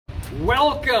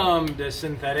Welcome to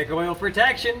Synthetic Oil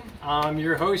Protection. I'm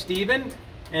your host Eben,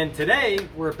 and today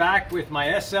we're back with my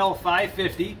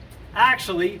SL550.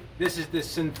 Actually, this is the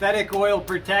Synthetic Oil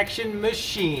Protection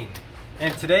machine.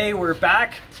 And today we're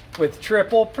back with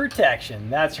triple protection.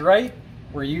 That's right,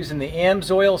 we're using the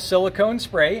AMSOIL Silicone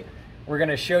Spray. We're going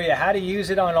to show you how to use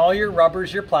it on all your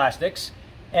rubbers, your plastics,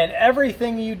 and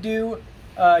everything you do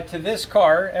to this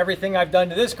car, everything I've done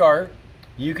to this car,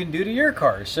 you can do to your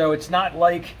car. So it's not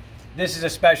like this is a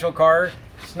special car.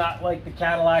 It's not like the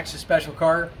Cadillac's a special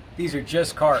car. These are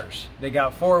just cars. They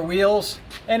got 4 wheels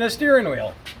and a steering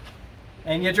wheel.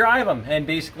 And you drive them. And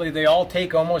basically they all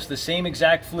take almost the same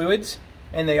exact fluids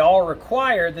and they all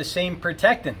require the same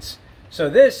protectants. So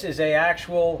this is a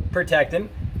actual protectant.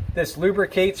 This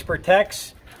lubricates,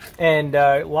 protects, and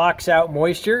locks out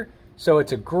moisture. So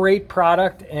it's a great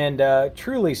product and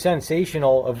truly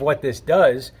sensational of what this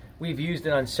does. We've used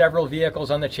it on several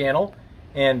vehicles on the channel.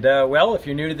 And well, if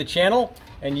you're new to the channel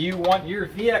and you want your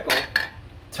vehicle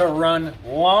to run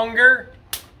longer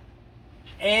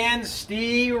and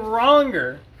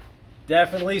stronger,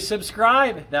 definitely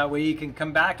subscribe. That way you can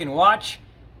come back and watch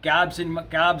gobs and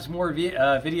gobs more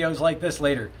videos like this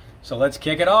later. So let's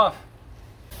kick it off.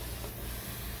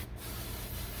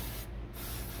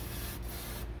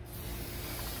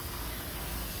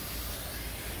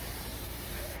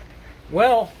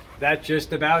 Well, that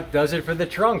just about does it for the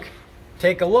trunk.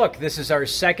 Take a look. This is our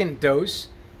second dose.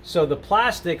 So the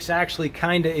plastics actually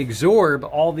kind of absorb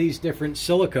all these different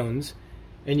silicones,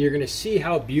 and you're going to see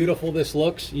how beautiful this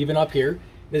looks even up here.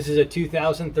 This is a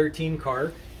 2013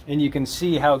 car, and you can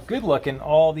see how good looking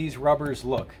all these rubbers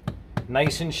look.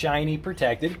 Nice and shiny,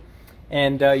 protected,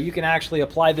 and you can actually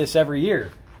apply this every year.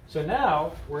 So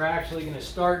now we're actually going to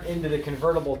start into the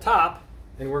convertible top,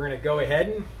 and we're going to go ahead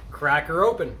and crack her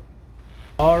open.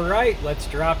 All right, let's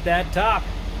drop that top.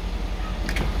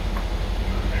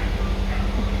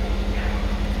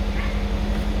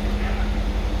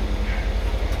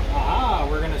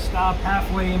 We're going to stop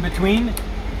halfway in between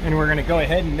and we're going to go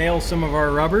ahead and nail some of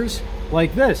our rubbers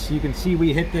like this. You can see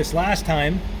we hit this last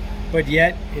time, but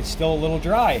yet it's still a little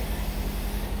dry.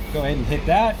 Go ahead and hit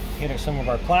that, hit some of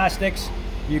our plastics.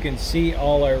 You can see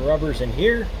all our rubbers in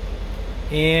here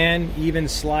and even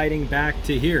sliding back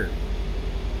to here.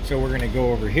 So we're going to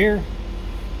go over here,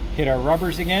 hit our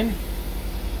rubbers again.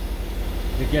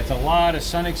 It gets a lot of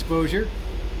sun exposure.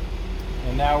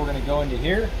 And now we're going to go into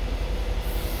here.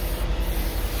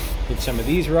 Hit some of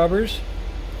these rubbers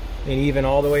and even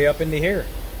all the way up into here.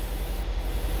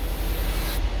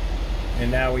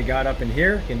 And now we got up in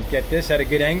here, can get this at a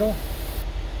good angle.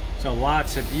 So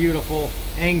lots of beautiful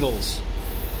angles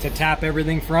to tap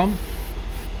everything from.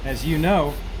 As you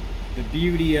know, the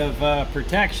beauty of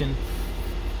protection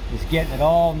is getting it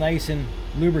all nice and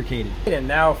lubricated. And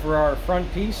now for our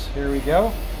front piece, here we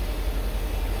go.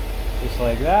 Just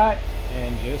like that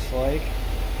and just like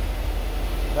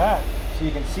that. So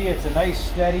you can see it's a nice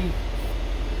steady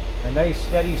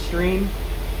stream.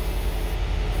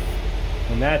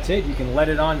 And that's it. You can let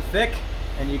it on thick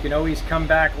and you can always come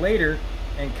back later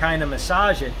and kind of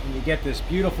massage it and you get this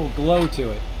beautiful glow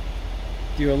to it.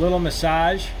 Do a little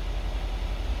massage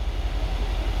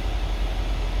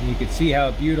and you can see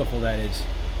how beautiful that is.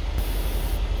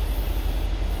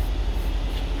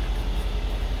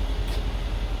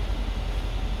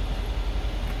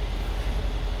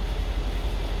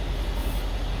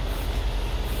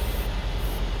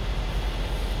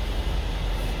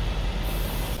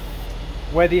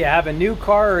 Whether you have a new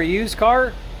car or a used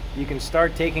car, you can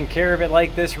start taking care of it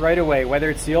like this right away. Whether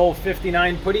it's the old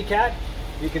 59 Putty Cat,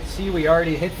 you can see we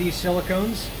already hit these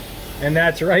silicones. And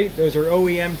that's right, those are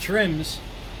OEM trims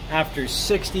after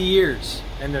 60 years,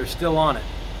 and they're still on it.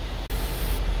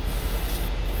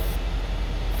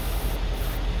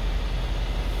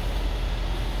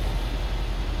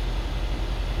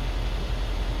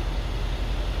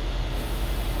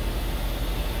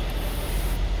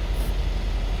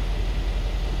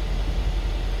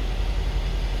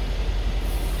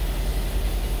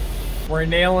 We're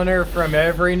nailing her from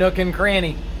every nook and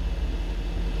cranny.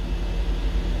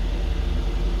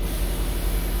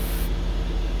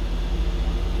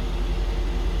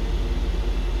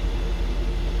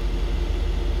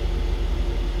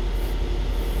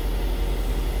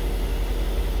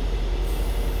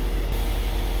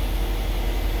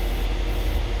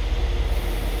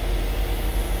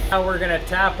 Now we're going to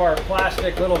tap our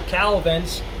plastic little cowl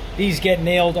vents. These get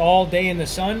nailed all day in the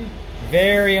sun.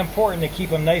 Very important to keep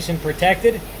them nice and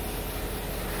protected.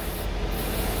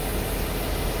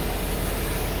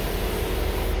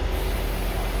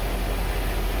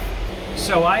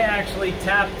 So I actually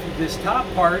tapped this top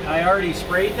part. I already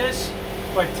sprayed this,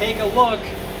 But take a look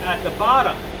at the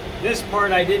bottom. This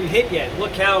part I didn't hit yet.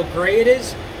 Look how gray it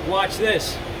is. Watch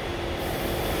this.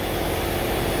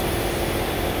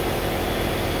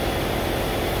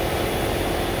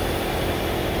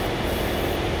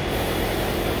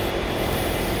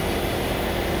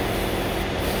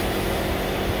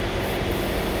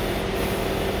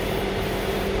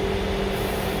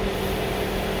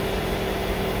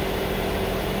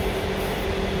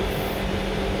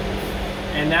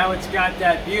 And now it's got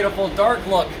that beautiful dark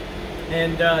look.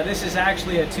 And this is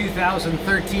actually a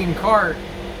 2013 car.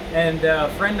 And a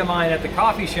friend of mine at the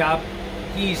coffee shop,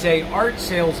 he's a art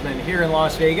salesman here in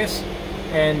Las Vegas.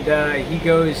 And he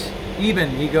goes,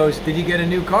 Eben, he goes, did you get a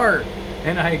new car?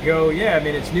 And I go, yeah, I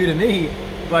mean, it's new to me,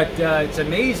 but it's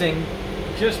amazing.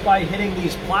 Just by hitting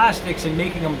these plastics and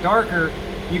making them darker,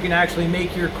 you can actually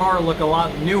make your car look a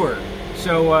lot newer.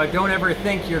 So don't ever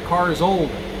think your car is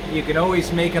old. You can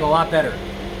always make it a lot better.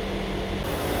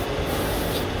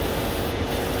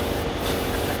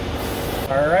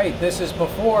 All right, this is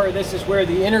before. This is where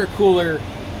the intercooler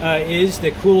is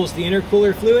that cools the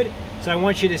intercooler fluid. So I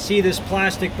want you to see this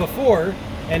plastic before,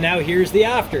 and now here's the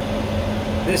after.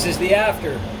 This is the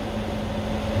after.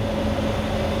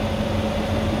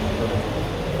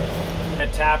 A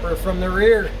tapper from the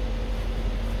rear.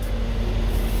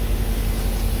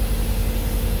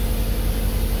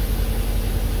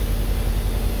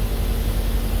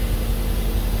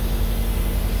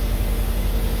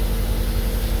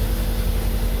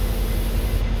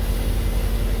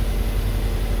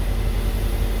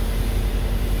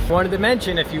 Wanted to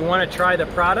mention, if you want to try the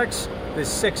products, the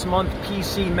 6-month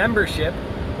PC membership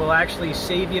will actually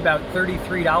save you about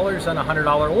 $33 on a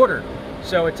 $100 order.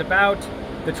 So it's about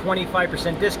the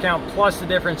 25% discount plus the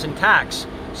difference in tax.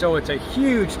 So it's a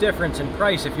huge difference in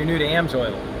price if you're new to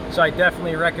AMSOIL. So I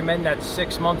definitely recommend that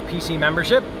 6-month PC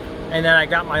membership. And then I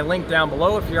got my link down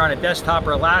below. If you're on a desktop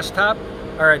or a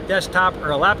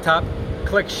laptop,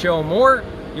 click show more.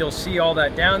 You'll see all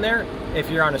that down there. If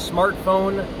you're on a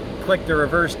smartphone, click the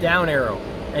reverse down arrow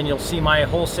and you'll see my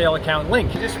wholesale account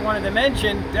link. Just wanted to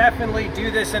mention, definitely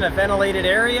do this in a ventilated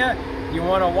area. You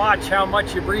want to watch how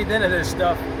much you breathe into this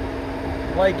stuff.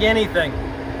 Like anything,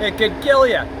 it could kill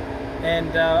you.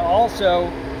 And also,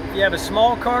 if you have a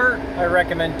small car, I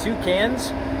recommend 2 cans.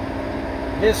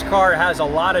 This car has a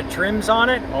lot of trims on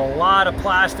it, a lot of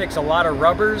plastics, a lot of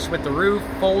rubbers with the roof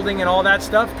folding and all that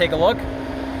stuff. Take a look. You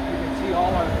can see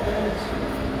all our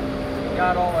trims. We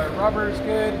got all our rubbers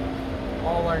good.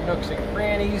 All our nooks and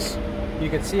crannies. You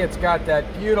can see it's got that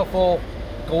beautiful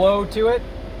glow to it.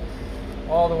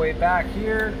 All the way back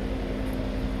here.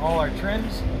 All our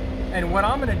trims. And what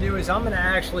I'm going to do is I'm going to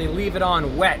actually leave it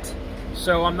on wet.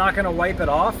 So I'm not going to wipe it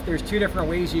off. There's 2 different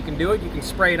ways you can do it. You can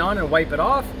spray it on and wipe it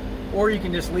off, or you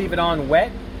can just leave it on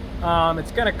wet.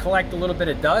 It's going to collect a little bit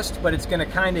of dust, but it's going to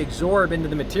kind of absorb into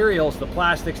the materials, the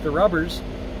plastics, the rubbers,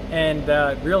 and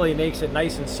really makes it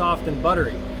nice and soft and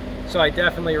buttery. So I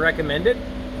definitely recommend it.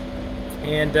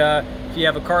 And if you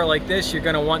have a car like this, you're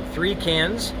going to want 3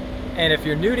 cans. And if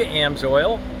you're new to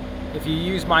AMSOIL, if you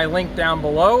use my link down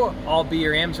below, I'll be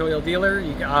your AMSOIL dealer.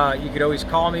 You could always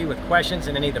call me with questions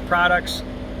on any of the products.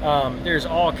 There's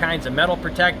all kinds of metal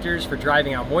protectors for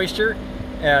driving out moisture.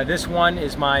 This one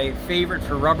is my favorite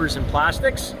for rubbers and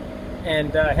plastics.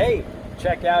 And hey,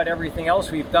 check out everything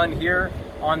else we've done here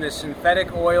on the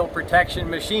synthetic oil protection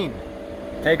machine.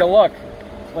 Take a look.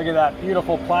 Look at that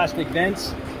beautiful plastic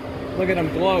vents. Look at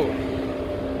them glow.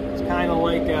 It's kind of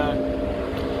like,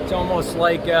 it's almost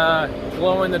like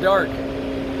glow in the dark.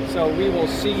 So we will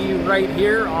see you right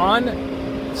here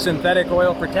on synthetic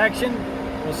oil protection.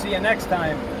 We'll see you next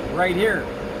time right here.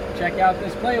 Check out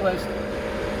this playlist.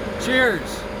 Cheers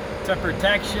to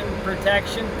protection,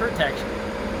 protection, protection.